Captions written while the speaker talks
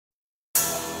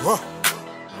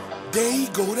There you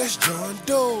go, that's John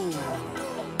Doe.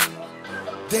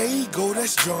 There you go,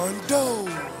 that's John Doe.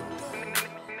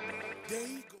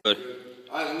 Good.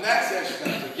 All right, the next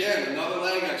exercise, again, another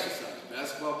leg exercise.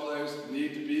 Basketball players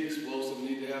need to be explosive,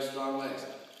 need to have strong legs.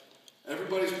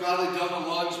 Everybody's probably done a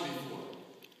lunge before.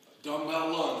 A dumbbell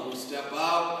lunge. We step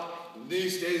out, knee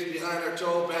stays behind our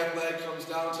toe, back leg comes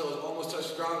down until it almost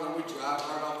touches the ground, and we drop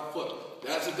hard off the foot.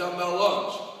 That's a dumbbell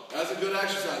lunge. That's a good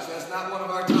exercise. That's not one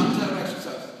of our top 10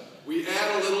 exercises. We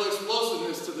add a little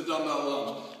explosiveness to the dumbbell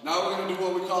lunge. Now we're going to do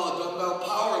what we call a dumbbell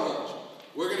power lunge.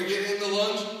 We're going to get in the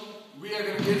lunge. We are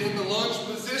going to get in the lunge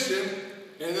position,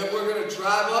 and then we're going to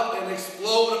drive up and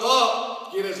explode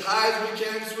up, get as high as we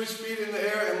can, switch feet in the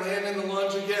air, and land in the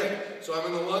lunge again. So I'm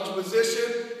in the lunge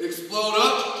position, explode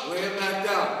up, land back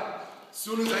down. As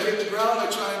soon as I hit the ground, I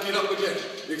try and get up again.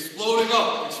 Exploding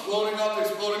up, exploding up,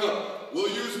 exploding up. We'll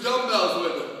use dumbbells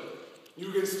with it.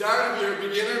 You can start if you're a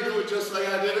beginner, do it just like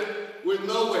I did it, with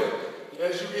no weight.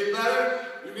 As you get better,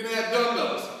 you can add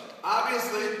dumbbells.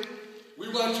 Obviously, we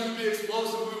want you to be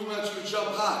explosive, we want you to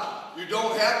jump high. You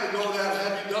don't have to go that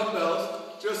heavy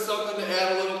dumbbells, just something to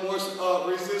add a little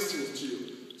more resistance to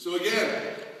you. So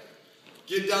again,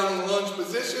 get down in the lunge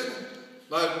position,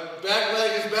 my back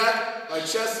leg is back, my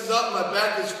chest is up, my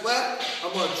back is flat.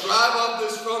 I'm going to drive up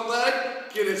this front leg,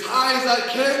 get as high as I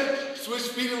can, switch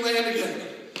feet and land again.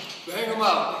 Bang them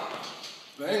out,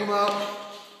 bang them out,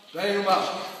 bang them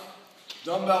out.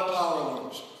 Dumbbell power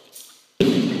lunge.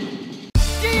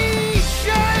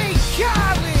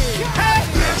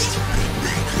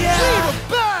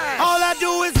 All I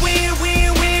do is win,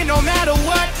 win, win, no matter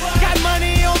what. Got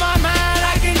money on my mind,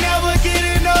 I can never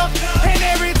get enough. And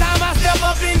every time I step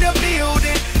up in the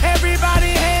building, everybody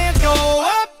hands go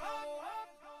up.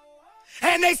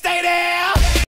 And they stay there.